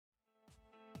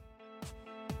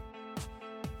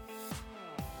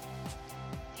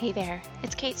Hey there,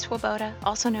 it's Kate Swoboda,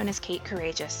 also known as Kate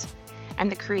Courageous. I'm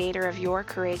the creator of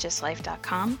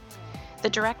YourCourageousLife.com, the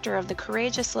director of the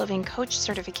Courageous Living Coach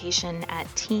certification at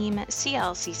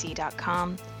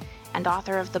TeamCLCC.com, and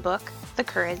author of the book, The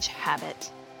Courage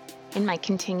Habit. In my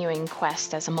continuing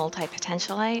quest as a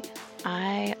multi-potentialite,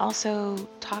 I also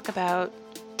talk about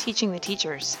teaching the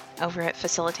teachers over at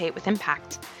Facilitate with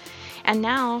Impact. And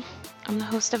now I'm the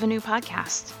host of a new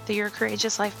podcast, the Your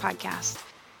Courageous Life podcast.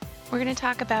 We're going to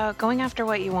talk about going after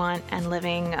what you want and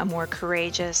living a more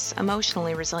courageous,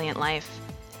 emotionally resilient life.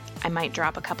 I might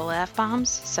drop a couple of F-bombs,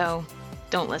 so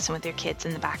don't listen with your kids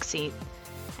in the back seat.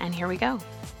 And here we go.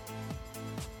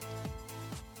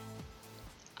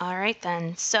 All right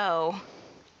then, so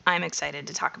I'm excited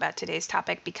to talk about today's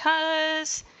topic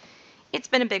because it's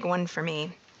been a big one for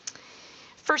me.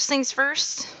 First things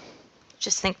first,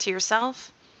 just think to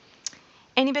yourself,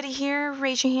 anybody here,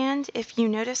 raise your hand if you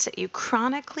notice that you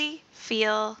chronically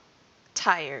feel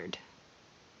tired.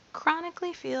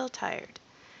 Chronically feel tired.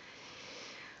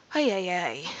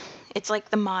 Ay. It's like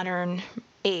the modern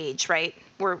age, right?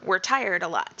 We're tired a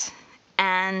lot.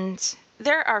 And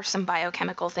there are some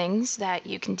biochemical things that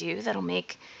you can do that'll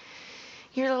make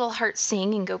your little heart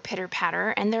sing and go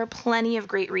pitter-patter. And there are plenty of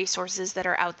great resources that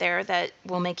are out there that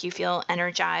will make you feel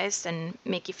energized and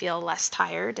make you feel less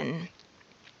tired, and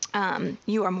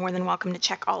you are more than welcome to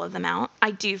check all of them out.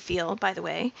 I do feel, by the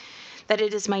way, that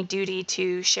it is my duty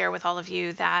to share with all of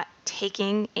you that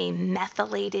taking a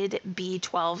methylated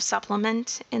B12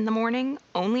 supplement in the morning,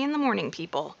 only in the morning,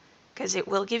 people, because it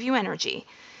will give you energy.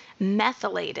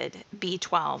 Methylated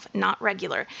B12, not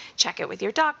regular. Check it with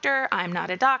your doctor. I'm not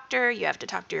a doctor. You have to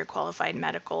talk to your qualified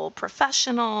medical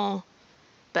professional.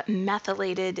 But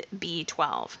methylated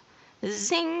B12.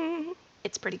 Zing!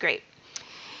 It's pretty great.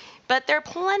 But there are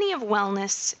plenty of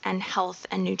wellness and health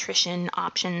and nutrition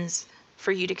options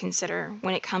for you to consider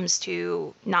when it comes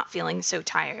to not feeling so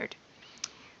tired.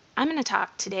 I'm going to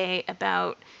talk today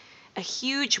about a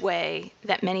huge way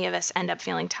that many of us end up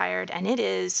feeling tired, and it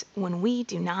is when we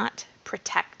do not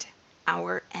protect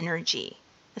our energy.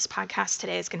 This podcast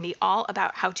today is going to be all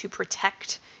about how to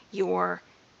protect your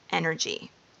energy.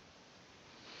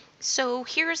 So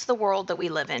here's the world that we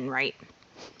live in, right?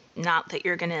 Not that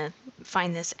you're going to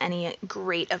find this any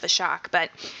great of a shock, but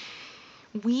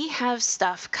we have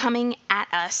stuff coming at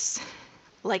us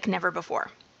like never before.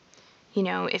 You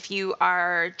know, if you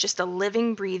are just a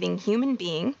living, breathing human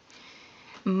being,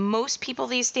 most people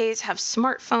these days have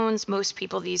smartphones. Most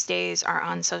people these days are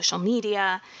on social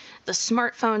media. The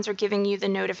smartphones are giving you the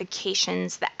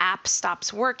notifications. The app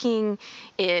stops working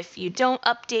if you don't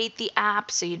update the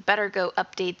app, so you'd better go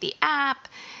update the app.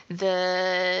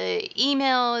 The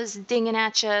email is dinging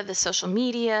at you. The social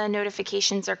media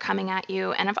notifications are coming at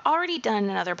you. And I've already done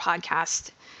another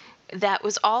podcast that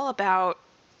was all about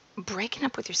breaking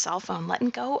up with your cell phone,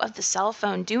 letting go of the cell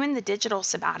phone, doing the digital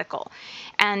sabbatical.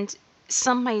 And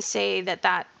some may say that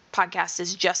that podcast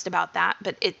is just about that,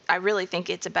 but I really think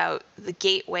it's about the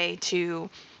gateway to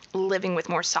living with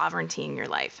more sovereignty in your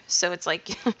life. So it's like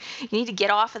you need to get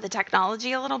off of the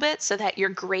technology a little bit so that your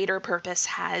greater purpose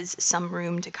has some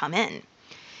room to come in.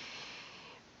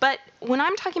 But when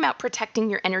I'm talking about protecting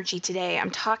your energy today,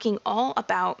 I'm talking all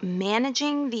about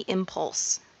managing the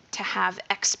impulse to have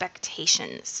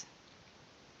expectations.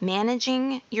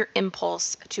 Managing your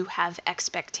impulse to have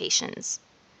expectations.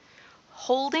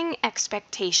 Holding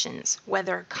expectations,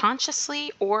 whether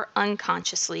consciously or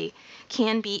unconsciously,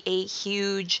 can be a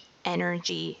huge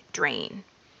energy drain.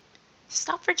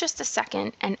 Stop for just a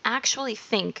second and actually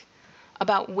think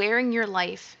about where in your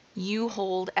life you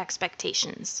hold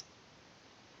expectations.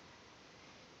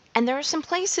 And there are some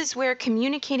places where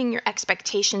communicating your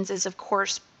expectations is, of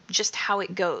course, just how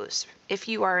it goes. If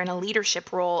you are in a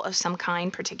leadership role of some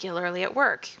kind, particularly at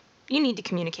work, you need to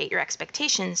communicate your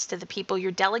expectations to the people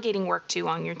you're delegating work to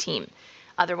on your team.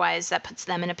 Otherwise, that puts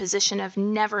them in a position of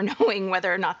never knowing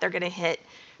whether or not they're going to hit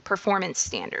performance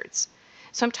standards.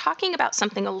 So I'm talking about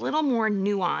something a little more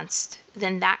nuanced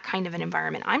than that kind of an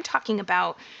environment. I'm talking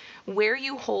about where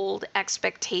you hold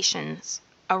expectations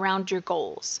around your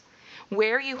goals,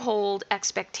 where you hold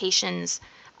expectations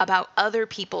about other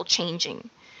people changing,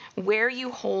 where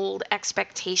you hold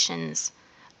expectations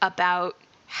about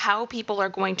how people are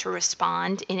going to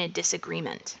respond in a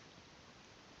disagreement.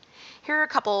 Here are a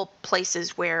couple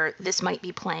places where this might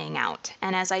be playing out.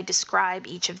 And as I describe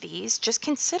each of these, just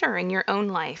consider in your own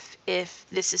life if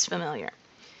this is familiar.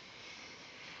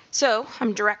 So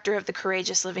I'm director of the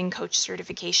Courageous Living Coach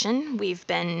certification. We've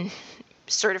been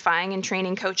certifying and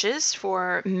training coaches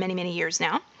for many, many years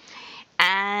now.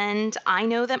 And I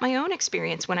know that my own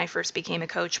experience when I first became a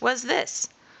coach was this: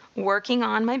 working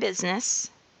on my business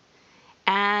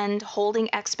and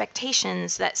holding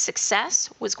expectations that success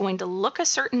was going to look a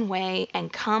certain way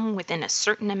and come within a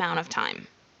certain amount of time.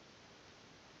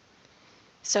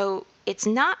 So it's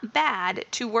not bad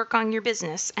to work on your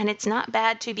business, and it's not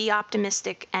bad to be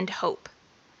optimistic and hope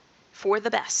for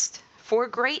the best, for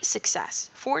great success,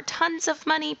 for tons of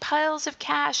money, piles of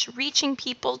cash, reaching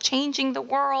people, changing the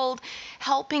world,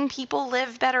 helping people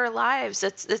live better lives.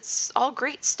 It's all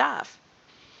great stuff.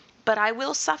 But I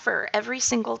will suffer every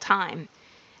single time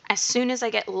as soon as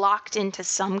I get locked into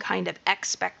some kind of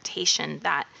expectation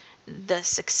that the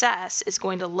success is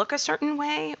going to look a certain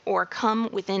way or come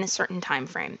within a certain time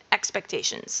frame.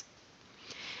 Expectations.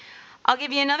 I'll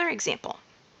give you another example.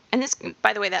 And this,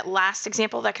 by the way, that last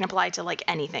example, that can apply to like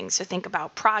anything. So think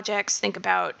about projects, think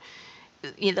about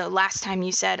the last time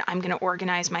you said, I'm going to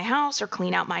organize my house or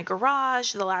clean out my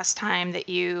garage, the last time that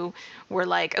you were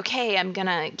like, okay, I'm going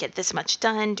to get this much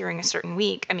done during a certain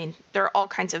week. I mean, there are all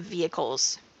kinds of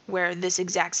vehicles where this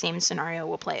exact same scenario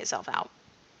will play itself out.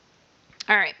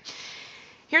 All right,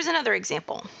 here's another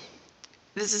example.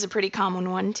 This is a pretty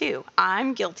common one too.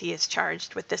 I'm guilty as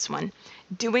charged with this one.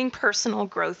 Doing personal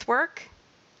growth work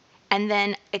and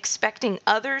then expecting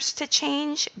others to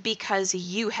change because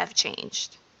you have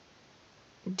changed.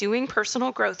 Doing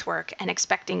personal growth work and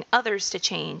expecting others to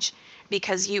change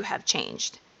because you have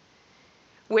changed.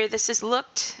 Where this is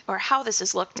looked, or how this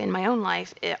is looked in my own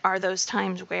life, are those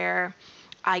times where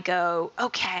I go,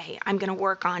 okay, I'm going to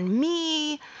work on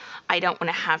me. I don't want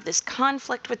to have this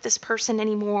conflict with this person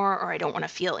anymore, or I don't want to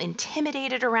feel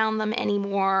intimidated around them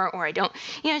anymore, or I don't,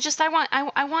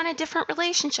 I want a different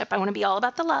relationship. I want to be all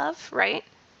about the love, right?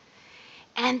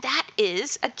 And that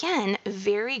is, again,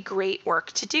 very great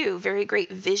work to do, very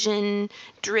great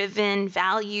vision-driven,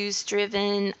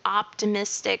 values-driven,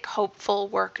 optimistic, hopeful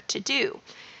work to do.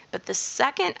 But the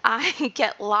second I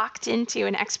get locked into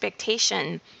an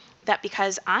expectation that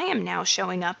because I am now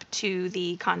showing up to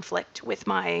the conflict with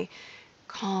my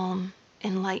calm,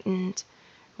 enlightened,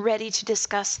 ready to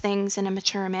discuss things in a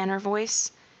mature manner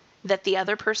voice, that the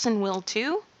other person will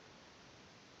too,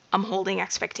 I'm holding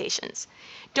expectations.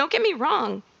 Don't get me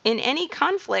wrong. In any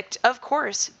conflict, of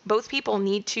course, both people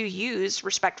need to use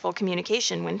respectful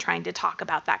communication when trying to talk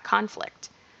about that conflict.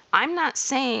 I'm not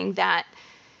saying that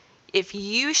if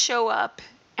you show up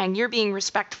and you're being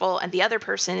respectful and the other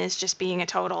person is just being a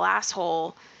total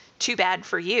asshole, too bad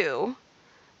for you.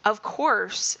 Of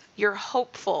course, you're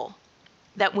hopeful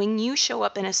that when you show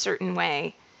up in a certain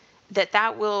way,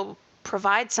 that will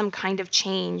provide some kind of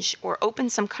change or open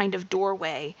some kind of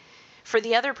doorway for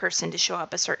the other person to show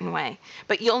up a certain way.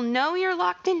 But you'll know you're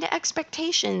locked into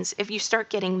expectations if you start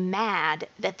getting mad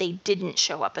that they didn't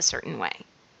show up a certain way.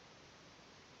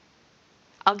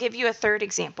 I'll give you a third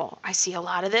example. I see a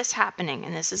lot of this happening,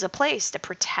 and this is a place to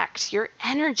protect your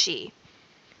energy.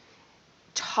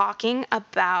 Talking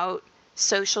about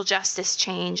social justice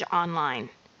change online.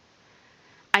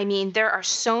 I mean, there are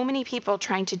so many people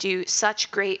trying to do such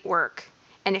great work.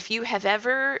 And if you have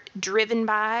ever driven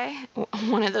by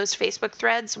one of those Facebook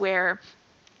threads where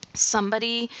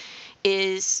somebody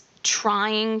is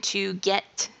trying to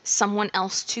get someone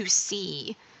else to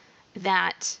see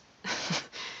that,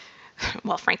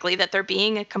 well, frankly, that they're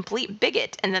being a complete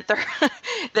bigot and that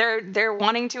they're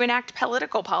wanting to enact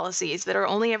political policies that are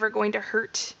only ever going to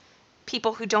hurt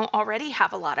people who don't already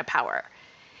have a lot of power.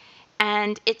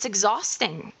 And it's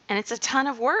exhausting and it's a ton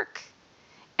of work.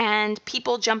 And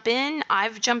people jump in.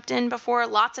 I've jumped in before.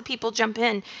 Lots of people jump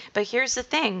in. But here's the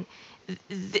thing.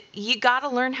 You got to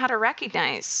learn how to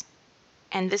recognize.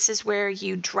 And this is where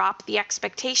you drop the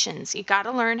expectations. You got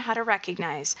to learn how to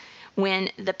recognize when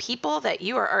the people that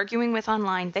you are arguing with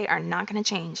online, they are not going to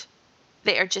change.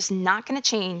 They are just not going to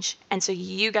change. And so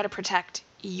you got to protect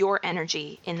your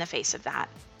energy in the face of that.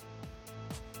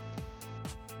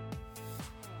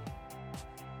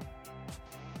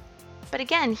 But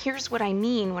again, here's what I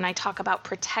mean when I talk about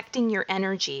protecting your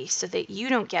energy so that you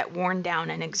don't get worn down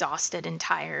and exhausted and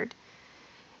tired.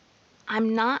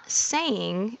 I'm not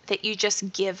saying that you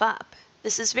just give up.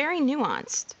 This is very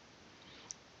nuanced.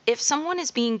 If someone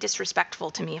is being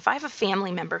disrespectful to me, if I have a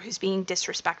family member who's being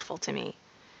disrespectful to me,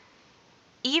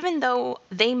 even though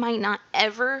they might not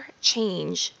ever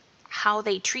change how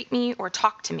they treat me or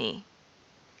talk to me,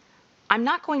 I'm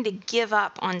not going to give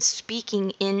up on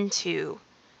speaking into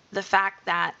the fact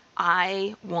that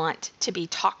I want to be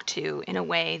talked to in a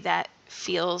way that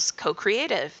feels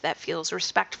co-creative, that feels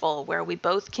respectful, where we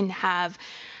both can have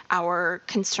our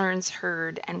concerns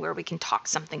heard and where we can talk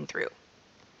something through.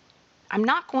 I'm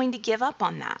not going to give up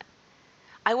on that.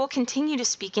 I will continue to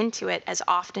speak into it as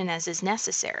often as is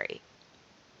necessary.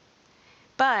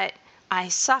 But I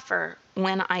suffer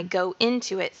when I go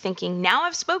into it thinking, now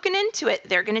I've spoken into it,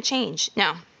 they're going to change.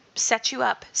 No, set you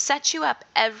up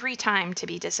every time to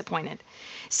be disappointed.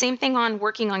 Same thing on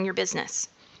working on your business.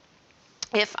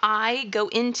 If I go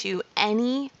into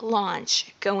any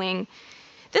launch going,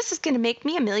 this is going to make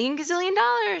me $1 million gazillion,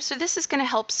 or this is going to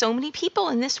help so many people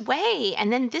in this way,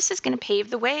 and then this is going to pave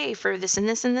the way for this and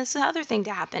this and this other thing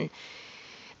to happen.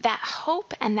 That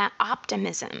hope and that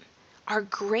optimism are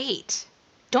great.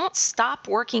 Don't stop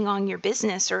working on your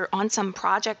business or on some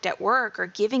project at work or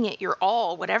giving it your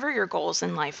all, whatever your goals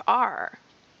in life are.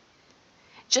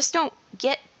 Just don't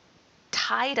get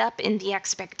tied up in the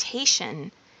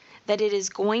expectation that it is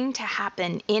going to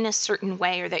happen in a certain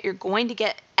way, or that you're going to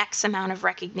get X amount of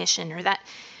recognition, or that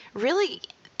really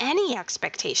any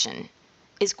expectation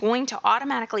is going to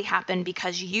automatically happen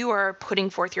because you are putting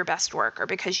forth your best work, or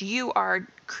because you are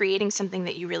creating something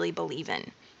that you really believe in.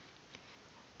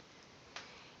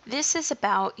 This is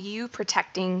about you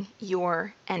protecting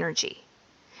your energy.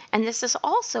 And this is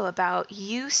also about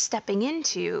you stepping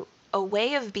into a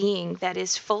way of being that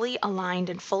is fully aligned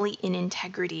and fully in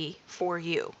integrity for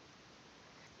you.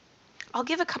 I'll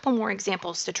give a couple more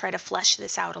examples to try to flesh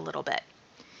this out a little bit.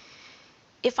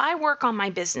 If I work on my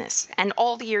business, and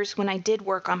all the years when I did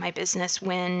work on my business,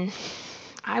 when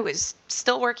I was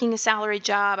still working a salary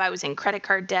job, I was in credit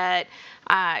card debt,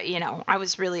 I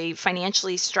was really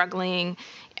financially struggling.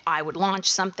 I would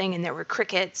launch something and there were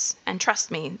crickets, and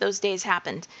trust me, those days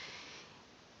happened.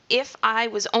 If I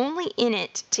was only in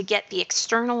it to get the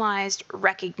externalized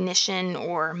recognition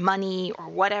or money or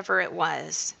whatever it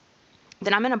was,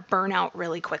 then I'm going to burn out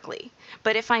really quickly.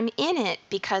 But if I'm in it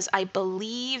because I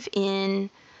believe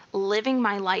in living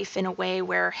my life in a way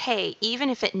where, hey, even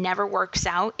if it never works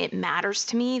out, it matters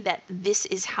to me that this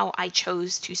is how I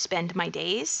chose to spend my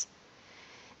days,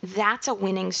 that's a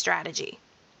winning strategy.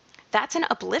 That's an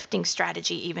uplifting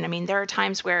strategy even. I mean, there are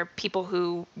times where people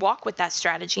who walk with that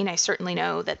strategy, and I certainly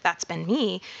know that that's been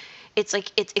me, it's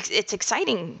like it's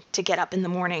exciting to get up in the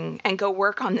morning and go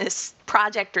work on this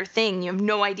project or thing. You have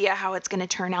no idea how it's going to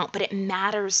turn out, but it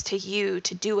matters to you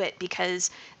to do it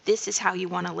because this is how you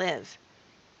want to live.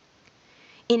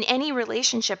 In any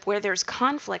relationship where there's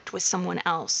conflict with someone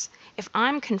else, if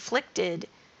I'm conflicted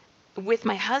with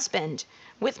my husband,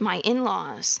 with my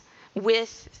in-laws,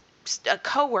 with a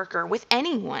coworker, with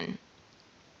anyone,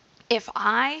 if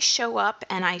I show up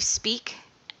and I speak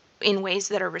in ways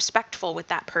that are respectful with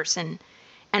that person,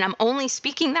 and I'm only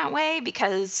speaking that way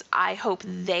because I hope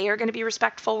they are going to be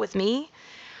respectful with me,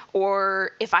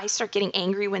 or if I start getting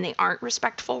angry when they aren't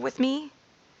respectful with me,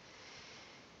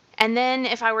 and then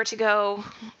if I were to go,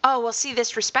 oh, well, see,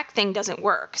 this respect thing doesn't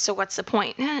work, so what's the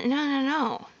point?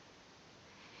 No.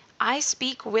 I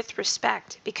speak with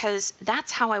respect because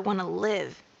that's how I want to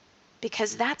live,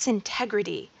 because that's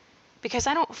integrity, because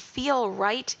I don't feel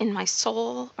right in my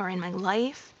soul or in my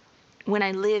life when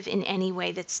I live in any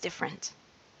way that's different.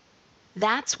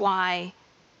 That's why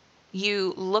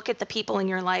you look at the people in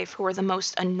your life who are the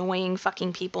most annoying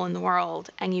fucking people in the world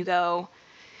and you go,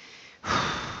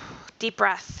 deep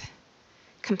breath,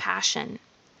 compassion.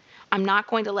 I'm not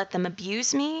going to let them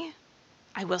abuse me.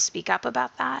 I will speak up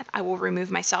about that. I will remove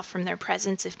myself from their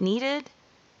presence if needed.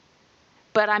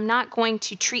 But I'm not going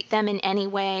to treat them in any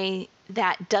way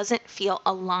that doesn't feel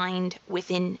aligned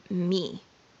within me.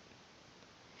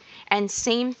 And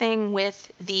same thing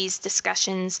with these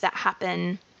discussions that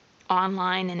happen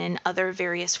online and in other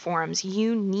various forums.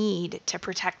 You need to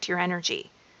protect your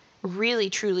energy, really,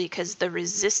 truly, because the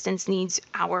resistance needs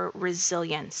our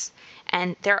resilience.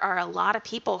 And there are a lot of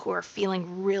people who are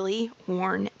feeling really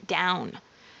worn down.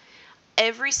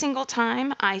 Every single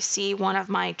time I see one of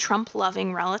my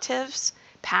Trump-loving relatives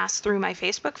pass through my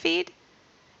Facebook feed,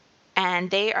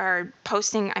 and they are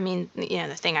posting,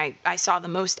 the thing I saw the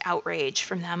most outrage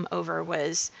from them over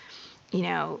was,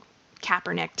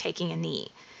 Kaepernick taking a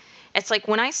knee. It's like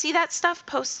when I see that stuff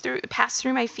pass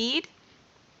through my feed,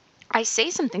 I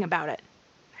say something about it.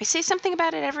 I say something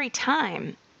about it every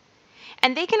time.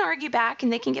 And they can argue back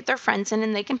and they can get their friends in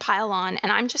and they can pile on,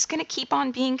 and I'm just going to keep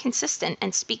on being consistent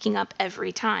and speaking up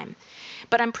every time.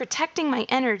 But I'm protecting my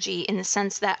energy in the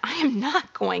sense that I am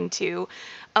not going to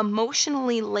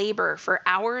emotionally labor for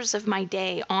hours of my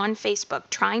day on Facebook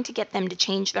trying to get them to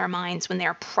change their minds when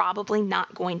they're probably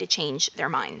not going to change their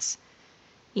minds.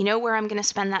 You know where I'm going to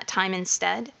spend that time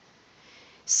instead?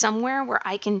 Somewhere where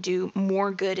I can do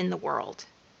more good in the world.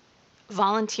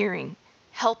 Volunteering.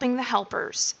 Helping the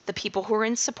helpers, the people who are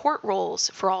in support roles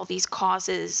for all these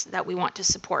causes that we want to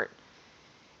support.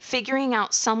 figuring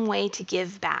out some way to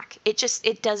give back.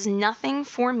 It does nothing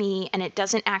for me, and it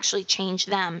doesn't actually change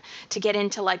them to get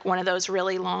into like one of those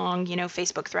really long,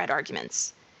 Facebook thread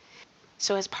arguments.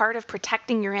 So as part of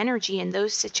protecting your energy in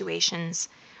those situations,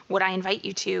 what I invite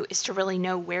you to is to really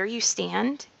know where you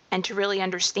stand and to really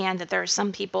understand that there are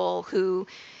some people who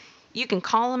you can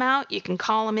call them out, you can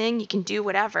call them in, you can do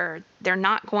whatever. They're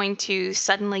not going to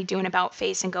suddenly do an about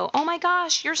face and go, "Oh my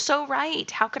gosh, you're so right.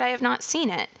 How could I have not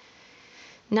seen it?"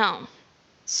 No.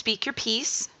 Speak your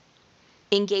piece.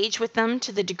 Engage with them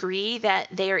to the degree that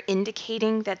they are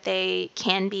indicating that they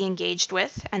can be engaged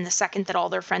with. And the second that all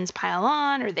their friends pile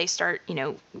on or they start,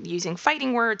 using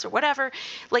fighting words or whatever,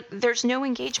 like there's no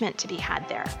engagement to be had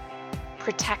there.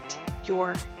 Protect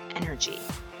your energy.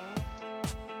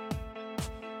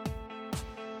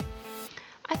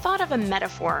 I thought of a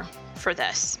metaphor for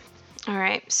this. All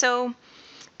right. So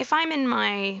if I'm in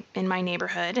my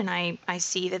neighborhood and I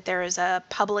see that there is a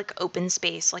public open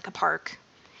space like a park,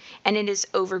 and it is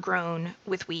overgrown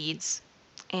with weeds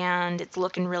and it's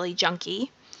looking really junky,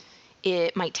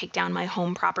 it might take down my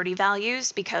home property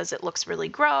values because it looks really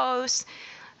gross.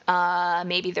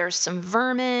 Maybe there's some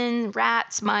vermin,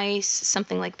 rats, mice,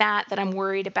 something like that I'm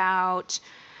worried about.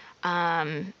 All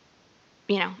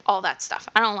that stuff.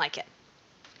 I don't like it.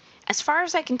 As far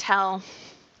as I can tell,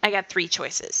 I got 3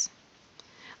 choices.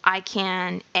 I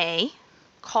can A,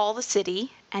 call the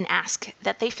city and ask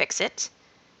that they fix it,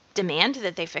 demand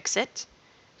that they fix it,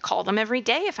 call them every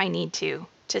day if I need to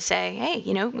say, "Hey,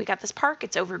 we got this park,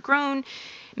 it's overgrown.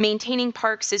 Maintaining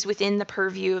parks is within the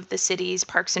purview of the city's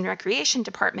Parks and Recreation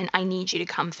Department. I need you to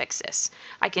come fix this."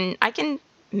 I can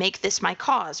make this my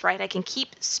cause, right? I can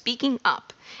keep speaking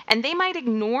up. And they might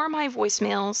ignore my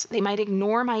voicemails, they might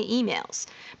ignore my emails.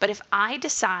 But if I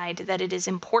decide that it is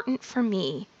important for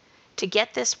me to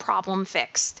get this problem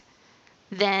fixed,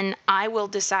 then I will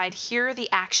decide here are the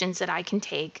actions that I can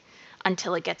take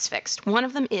until it gets fixed. One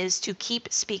of them is to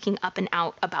keep speaking up and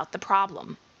out about the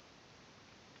problem.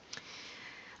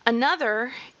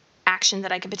 Another action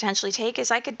that I could potentially take is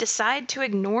I could decide to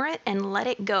ignore it and let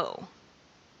it go.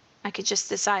 I could just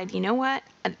decide, you know what,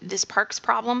 this park's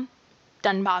problem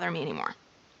doesn't bother me anymore.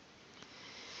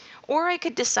 Or I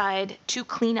could decide to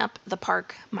clean up the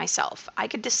park myself. I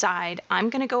could decide I'm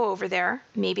going to go over there.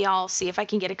 Maybe I'll see if I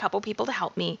can get a couple people to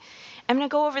help me. I'm going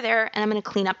to go over there and I'm going to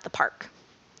clean up the park.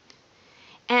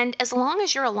 And as long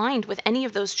as you're aligned with any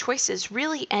of those choices,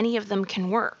 really any of them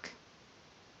can work.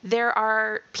 There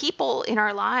are people in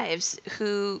our lives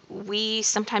who we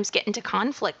sometimes get into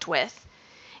conflict with,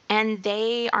 and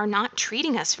they are not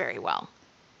treating us very well.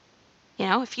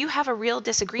 If you have a real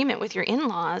disagreement with your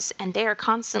in-laws and they are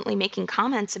constantly making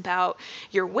comments about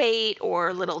your weight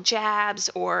or little jabs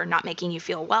or not making you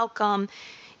feel welcome,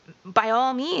 by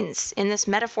all means, in this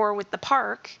metaphor with the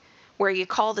park, where you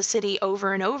call the city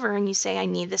over and over and you say, "I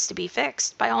need this to be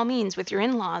fixed," by all means, with your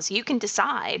in-laws, you can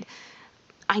decide,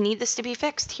 "I need this to be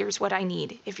fixed. Here's what I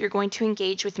need. If you're going to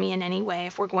engage with me in any way,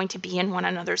 if we're going to be in one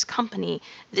another's company,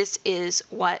 this is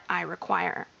what I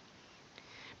require."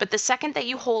 But the second that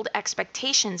you hold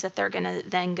expectations that they're going to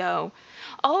then go,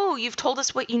 "Oh, you've told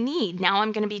us what you need. Now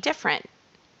I'm going to be different."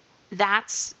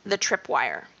 That's the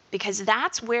tripwire, because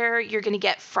that's where you're going to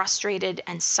get frustrated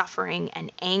and suffering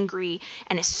and angry.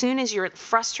 And as soon as you're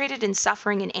frustrated and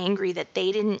suffering and angry that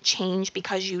they didn't change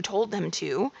because you told them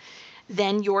to,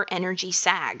 then your energy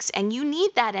sags. And you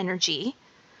need that energy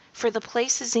for the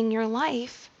places in your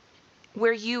life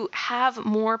where you have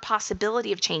more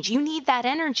possibility of change. You need that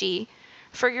energy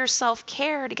for your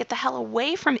self-care to get the hell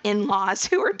away from in-laws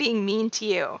who are being mean to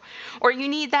you. Or you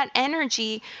need that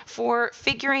energy for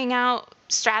figuring out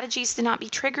strategies to not be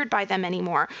triggered by them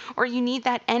anymore. Or you need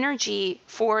that energy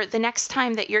for the next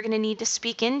time that you're going to need to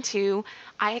speak into,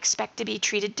 "I expect to be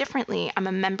treated differently. I'm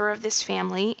a member of this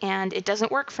family and it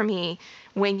doesn't work for me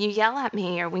when you yell at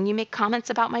me or when you make comments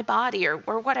about my body," or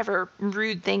whatever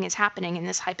rude thing is happening in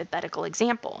this hypothetical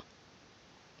example.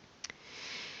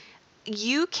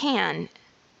 You can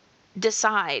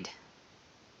decide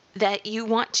that you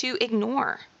want to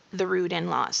ignore the rude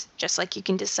in-laws, just like you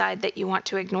can decide that you want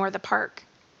to ignore the park.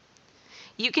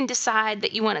 You can decide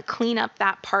that you want to clean up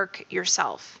that park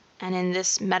yourself. And in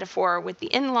this metaphor with the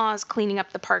in-laws, cleaning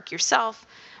up the park yourself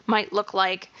might look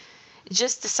like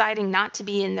just deciding not to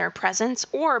be in their presence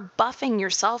or buffing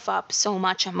yourself up so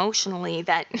much emotionally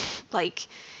that like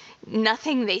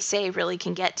nothing they say really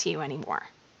can get to you anymore.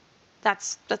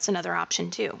 That's another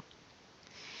option too.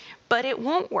 But it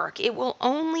won't work. It will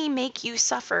only make you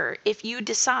suffer if you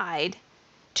decide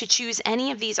to choose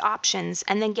any of these options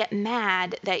and then get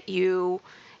mad that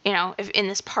if in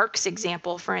this parks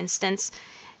example, for instance,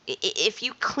 If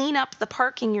you clean up the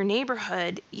park in your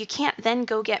neighborhood, you can't then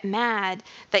go get mad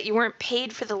that you weren't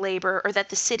paid for the labor, or that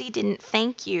the city didn't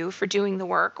thank you for doing the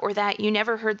work, or that you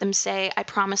never heard them say, I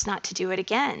promise not to do it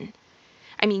again.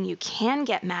 I mean, you can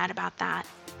get mad about that.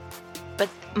 But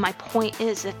my point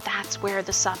is that that's where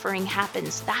the suffering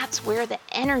happens. That's where the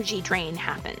energy drain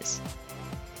happens.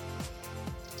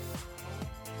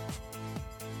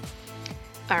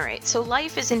 All right, so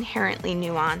life is inherently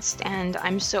nuanced, and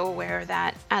I'm so aware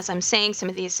that as I'm saying some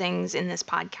of these things in this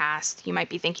podcast, you might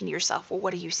be thinking to yourself, well,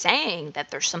 what are you saying?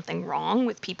 That there's something wrong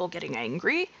with people getting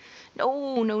angry?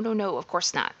 No, no, no, no, of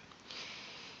course not.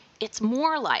 It's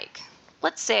more like,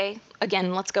 let's say,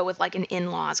 again, let's go with like an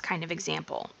in-laws kind of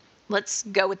example. Let's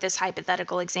go with this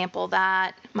hypothetical example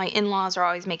that my in-laws are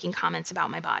always making comments about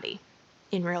my body.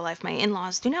 In real life, my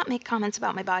in-laws do not make comments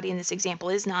about my body, and this example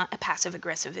is not a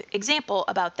passive-aggressive example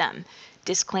about them.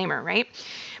 Disclaimer, right?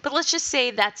 But let's just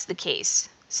say that's the case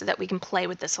so that we can play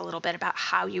with this a little bit about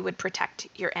how you would protect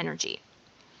your energy.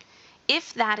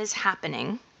 If that is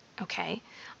happening, okay,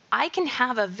 I can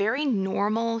have a very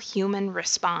normal human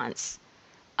response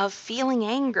of feeling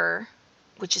anger,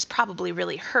 which is probably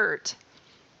really hurt,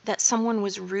 that someone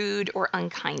was rude or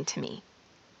unkind to me.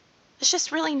 It's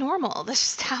just really normal.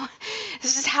 This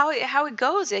is how it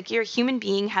goes. Like, you're a human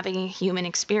being having a human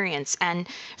experience, and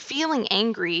feeling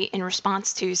angry in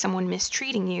response to someone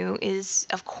mistreating you is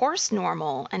of course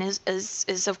normal, and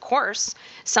is of course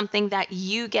something that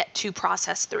you get to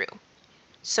process through.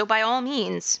 So by all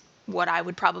means, what I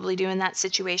would probably do in that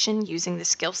situation, using the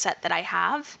skill set that I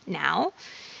have now,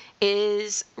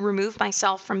 is remove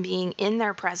myself from being in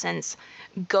their presence,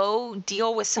 go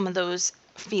deal with some of those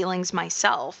feelings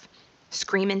myself,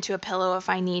 scream into a pillow if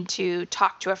I need to,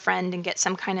 talk to a friend and get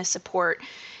some kind of support,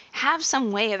 have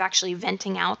some way of actually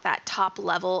venting out that top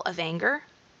level of anger,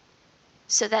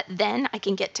 so that then I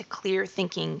can get to clear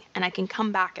thinking and I can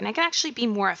come back and I can actually be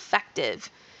more effective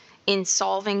in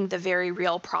solving the very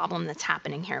real problem that's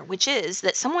happening here, which is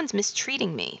that someone's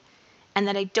mistreating me and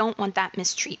that I don't want that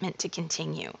mistreatment to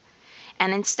continue.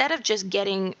 And instead of just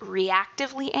getting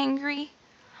reactively angry,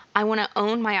 I want to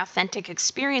own my authentic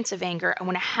experience of anger. I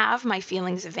want to have my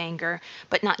feelings of anger,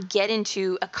 but not get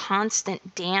into a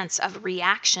constant dance of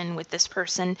reaction with this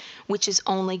person, which is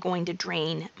only going to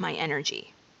drain my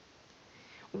energy.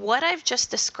 What I've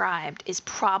just described is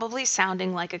probably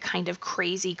sounding like a kind of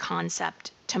crazy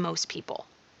concept to most people.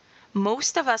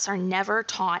 Most of us are never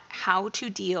taught how to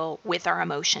deal with our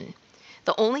emotion.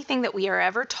 The only thing that we are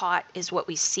ever taught is what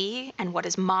we see and what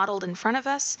is modeled in front of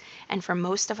us. And for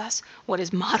most of us, what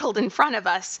is modeled in front of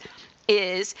us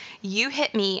is, you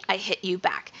hit me, I hit you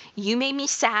back. You made me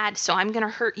sad, so I'm going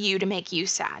to hurt you to make you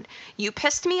sad. You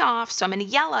pissed me off, so I'm going to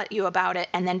yell at you about it.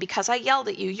 And then because I yelled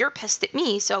at you, you're pissed at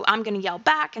me, so I'm going to yell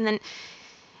back. And then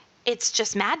it's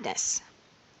just madness.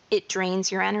 It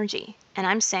drains your energy. And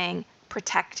I'm saying,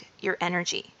 protect your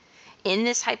energy. In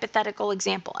this hypothetical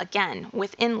example, again,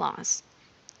 with in-laws,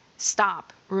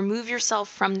 stop. Remove yourself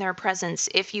from their presence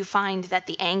if you find that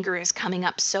the anger is coming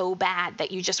up so bad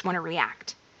that you just want to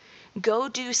react. Go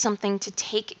do something to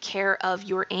take care of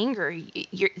your anger.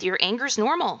 Your anger is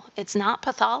normal. It's not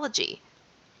pathology.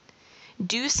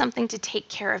 Do something to take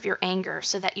care of your anger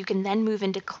so that you can then move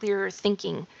into clearer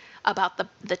thinking about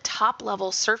the top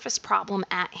level surface problem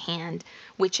at hand,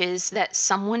 which is that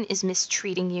someone is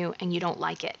mistreating you and you don't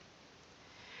like it.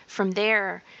 From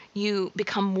there, you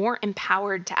become more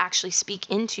empowered to actually speak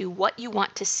into what you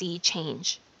want to see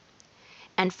change,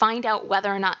 and find out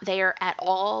whether or not they are at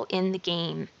all in the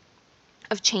game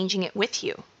of changing it with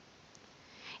you.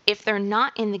 If they're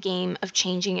not in the game of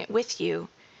changing it with you,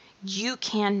 you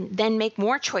can then make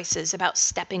more choices about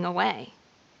stepping away.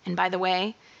 And by the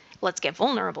way, let's get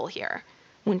vulnerable here.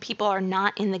 When people are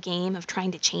not in the game of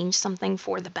trying to change something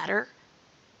for the better,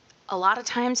 a lot of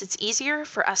times it's easier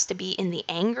for us to be in the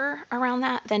anger around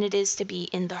that than it is to be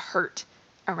in the hurt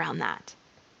around that.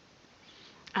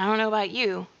 I don't know about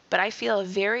you, but I feel a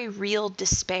very real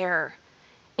despair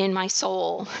in my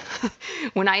soul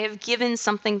when I have given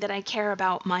something that I care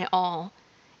about my all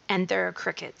and there are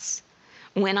crickets.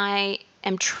 When I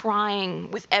am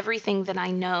trying with everything that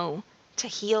I know to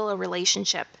heal a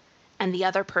relationship and the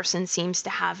other person seems to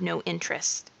have no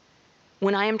interest.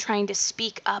 When I am trying to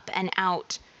speak up and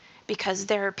out because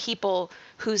there are people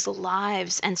whose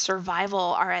lives and survival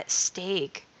are at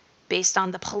stake based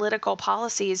on the political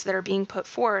policies that are being put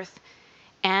forth,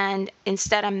 and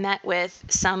instead I'm met with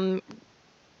some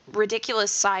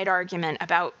ridiculous side argument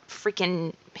about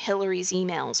freaking Hillary's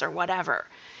emails or whatever.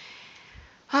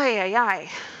 I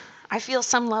feel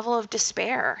some level of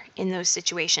despair in those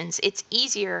situations. It's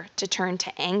easier to turn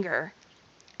to anger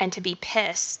and to be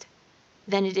pissed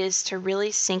than it is to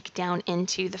really sink down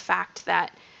into the fact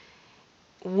that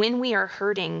when we are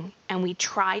hurting and we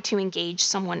try to engage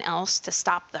someone else to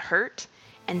stop the hurt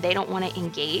and they don't want to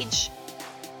engage,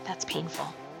 that's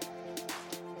painful.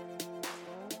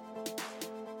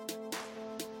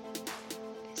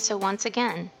 So once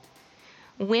again,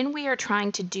 when we are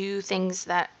trying to do things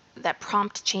that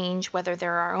prompt change, whether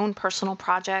they're our own personal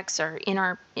projects or in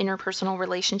our interpersonal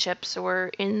relationships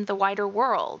or in the wider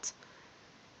world,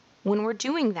 when we're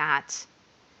doing that,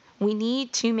 we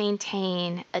need to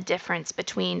maintain a difference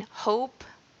between hope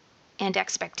and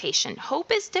expectation.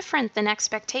 Hope is different than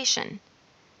expectation.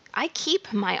 I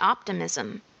keep my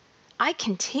optimism. I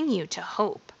continue to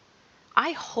hope.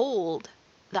 I hold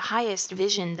the highest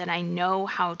vision that I know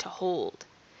how to hold.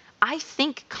 I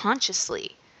think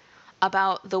consciously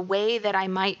about the way that I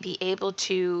might be able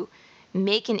to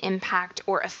make an impact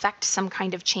or affect some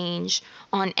kind of change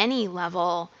on any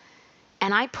level,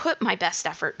 and I put my best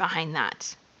effort behind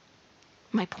that.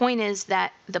 My point is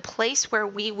that the place where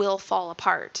we will fall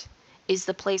apart is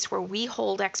the place where we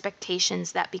hold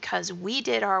expectations that because we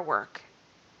did our work,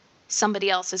 somebody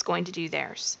else is going to do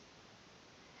theirs.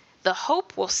 The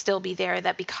hope will still be there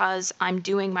that because I'm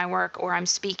doing my work or I'm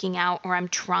speaking out or I'm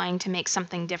trying to make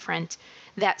something different,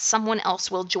 that someone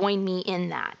else will join me in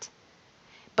that.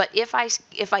 But if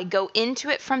I go into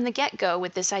it from the get-go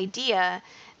with this idea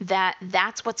that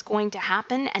that's what's going to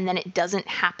happen and then it doesn't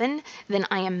happen, then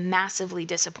I am massively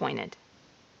disappointed.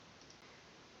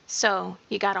 So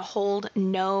you got to hold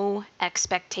no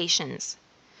expectations.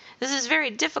 This is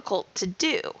very difficult to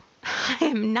do. I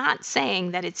am not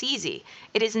saying that it's easy.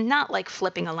 It is not like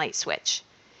flipping a light switch.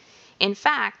 In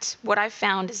fact, what I've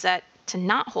found is that to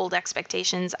not hold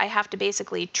expectations, I have to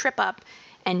basically trip up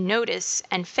and notice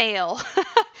and fail,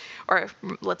 or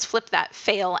let's flip that,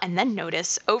 fail and then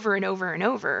notice over and over and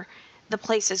over the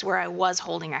places where I was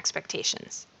holding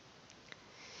expectations.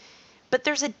 But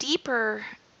there's a deeper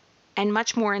and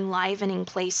much more enlivening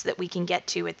place that we can get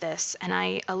to with this, and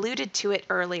I alluded to it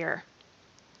earlier.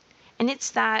 And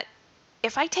it's that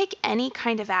if I take any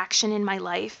kind of action in my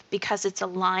life because it's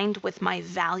aligned with my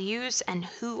values and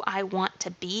who I want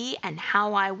to be and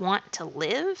how I want to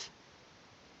live,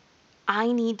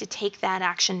 I need to take that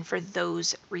action for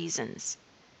those reasons.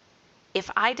 If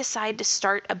I decide to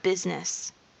start a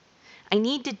business, I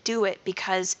need to do it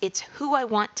because it's who I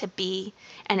want to be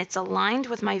and it's aligned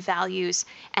with my values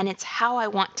and it's how I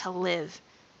want to live.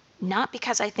 Not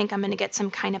because I think I'm going to get some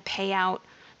kind of payout,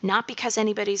 not because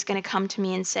anybody's going to come to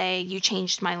me and say, you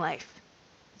changed my life.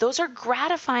 Those are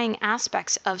gratifying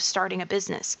aspects of starting a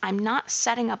business. I'm not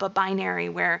setting up a binary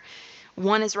where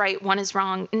one is right, one is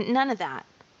wrong, none of that.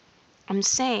 I'm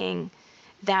saying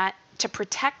that to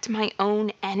protect my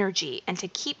own energy and to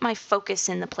keep my focus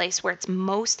in the place where it's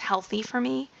most healthy for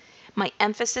me, my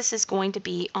emphasis is going to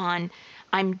be on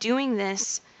I'm doing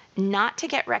this not to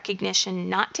get recognition,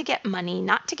 not to get money,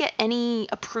 not to get any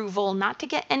approval, not to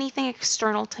get anything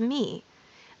external to me.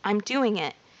 I'm doing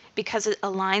it because it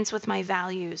aligns with my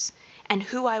values and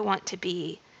who I want to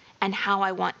be and how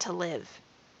I want to live.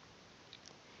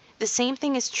 The same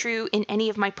thing is true in any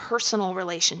of my personal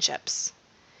relationships.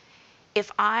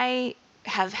 If I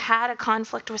have had a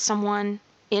conflict with someone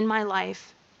in my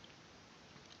life,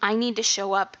 I need to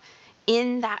show up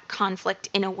in that conflict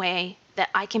in a way that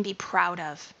I can be proud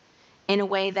of, in a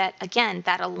way that, again,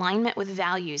 that alignment with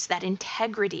values, that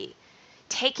integrity,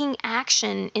 taking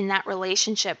action in that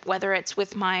relationship, whether it's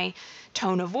with my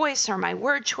tone of voice or my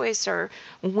word choice or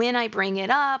when I bring it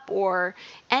up or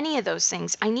any of those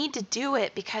things. I need to do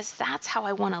it because that's how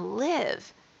I want to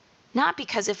live, not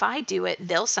because if I do it,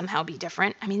 they'll somehow be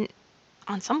different. I mean,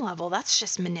 on some level, that's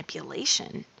just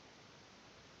manipulation.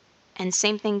 And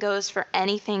same thing goes for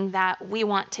anything that we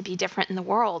want to be different in the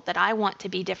world, that I want to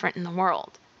be different in the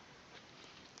world.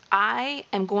 I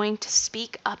am going to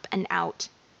speak up and out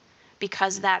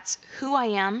because that's who I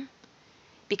am,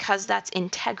 because that's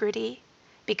integrity,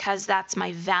 because that's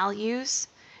my values,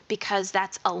 because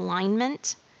that's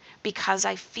alignment, because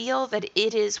I feel that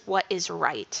it is what is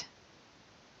right.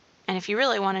 And if you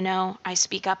really want to know, I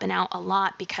speak up and out a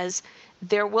lot because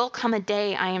there will come a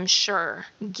day, I am sure,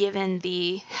 given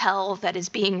the hell that is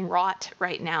being wrought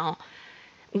right now,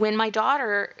 when my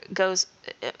daughter goes,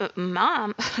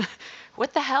 Mom,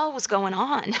 what the hell was going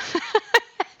on?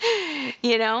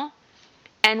 You know?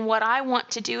 And what I want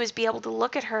to do is be able to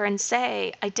look at her and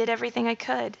say, I did everything I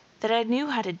could that I knew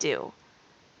how to do.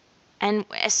 And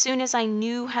as soon as I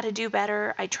knew how to do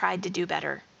better, I tried to do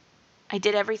better. I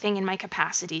did everything in my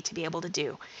capacity to be able to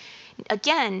do.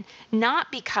 Again,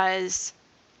 not because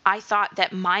I thought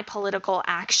that my political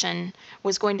action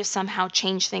was going to somehow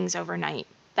change things overnight.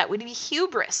 That would be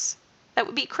hubris. That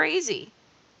would be crazy.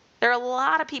 There are a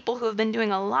lot of people who have been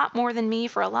doing a lot more than me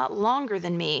for a lot longer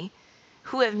than me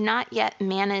who have not yet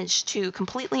managed to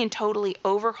completely and totally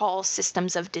overhaul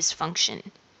systems of dysfunction.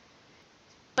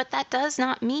 But that does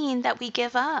not mean that we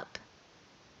give up.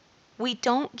 We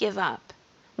don't give up.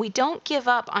 We don't give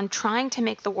up on trying to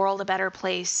make the world a better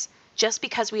place just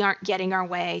because we aren't getting our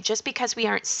way, just because we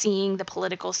aren't seeing the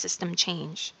political system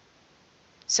change.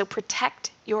 So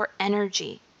protect your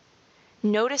energy.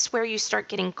 Notice where you start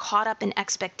getting caught up in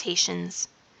expectations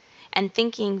and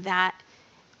thinking that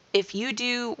if you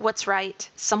do what's right,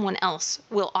 someone else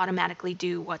will automatically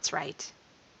do what's right.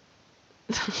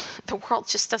 The world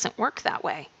just doesn't work that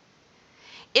way.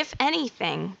 If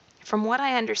anything, from what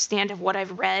I understand of what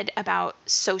I've read about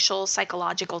social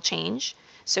psychological change,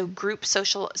 so group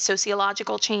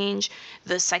sociological change,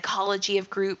 the psychology of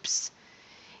groups,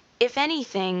 if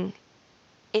anything,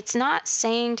 it's not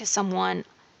saying to someone,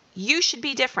 you should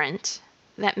be different,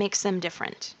 that makes them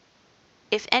different.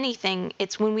 If anything,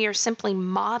 it's when we are simply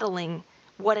modeling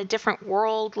what a different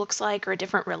world looks like, or a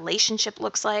different relationship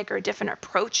looks like, or a different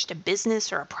approach to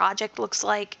business or a project looks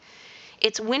like.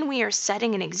 It's when we are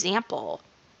setting an example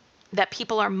that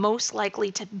people are most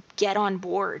likely to get on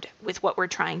board with what we're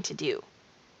trying to do.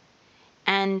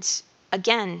 And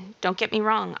again, don't get me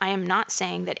wrong, I am not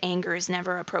saying that anger is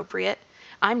never appropriate.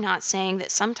 I'm not saying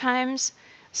that sometimes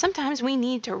we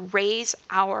need to raise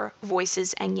our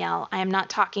voices and yell. I am not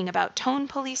talking about tone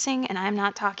policing, and I'm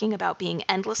not talking about being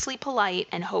endlessly polite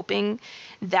and hoping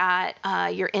that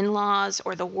your in-laws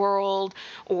or the world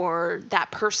or that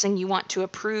person you want to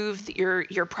approve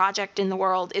your project in the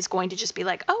world is going to just be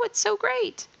like, oh, it's so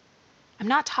great. I'm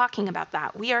not talking about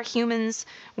that. We are humans.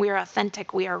 We are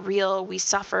authentic. We are real. We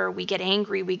suffer. We get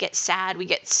angry. We get sad. We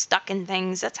get stuck in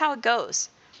things. That's how it goes.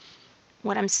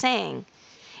 What I'm saying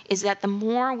is that the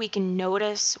more we can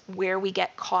notice where we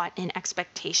get caught in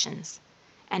expectations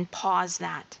and pause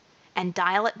that and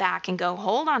dial it back and go,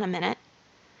 hold on a minute.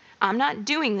 I'm not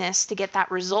doing this to get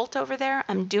that result over there.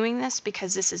 I'm doing this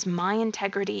because this is my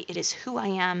integrity. It is who I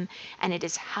am, and it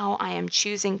is how I am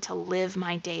choosing to live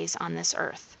my days on this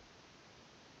earth.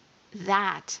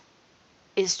 That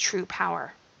is true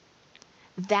power.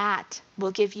 That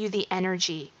will give you the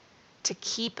energy to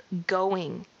keep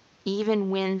going even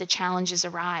when the challenges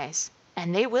arise,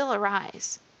 and they will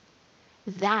arise.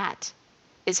 That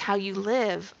is how you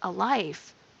live a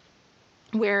life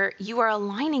where you are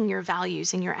aligning your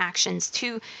values and your actions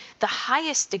to the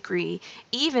highest degree,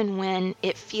 even when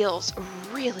it feels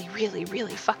really, really,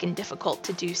 really fucking difficult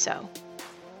to do so.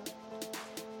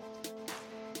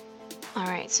 All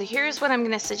right, so here's what I'm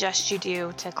going to suggest you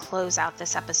do to close out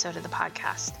this episode of the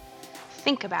podcast.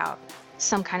 Think about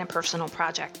some kind of personal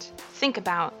project. Think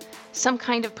about some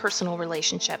kind of personal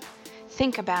relationship.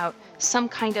 Think about some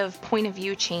kind of point of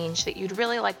view change that you'd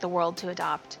really like the world to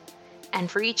adopt. And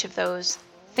for each of those,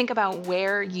 think about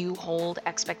where you hold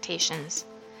expectations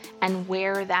and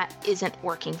where that isn't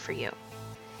working for you.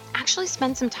 Actually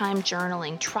spend some time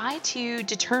journaling. Try to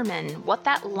determine what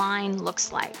that line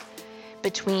looks like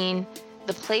between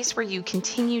the place where you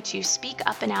continue to speak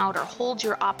up and out or hold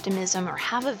your optimism or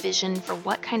have a vision for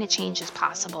what kind of change is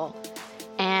possible,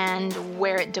 and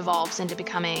where it devolves into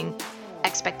becoming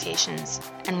expectations.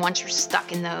 And once you're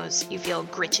stuck in those, you feel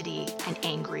gritty and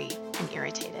angry and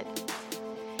irritated.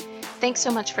 Thanks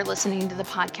so much for listening to the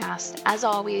podcast. As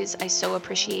always, I so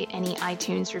appreciate any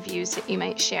iTunes reviews that you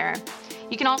might share.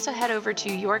 You can also head over to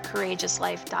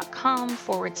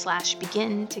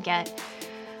yourcourageouslife.com/begin to get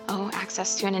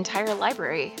access to an entire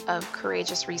library of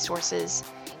courageous resources.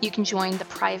 You can join the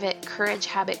private Courage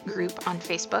Habit group on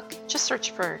Facebook. Just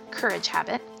search for Courage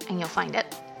Habit and you'll find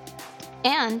it.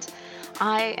 And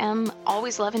I am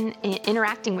always loving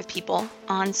interacting with people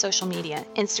on social media.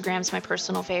 Instagram's my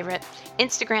personal favorite.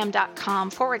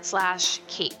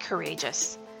 Instagram.com/Kate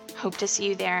Courageous. Hope to see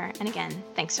you there. And again,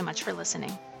 thanks so much for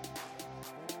listening.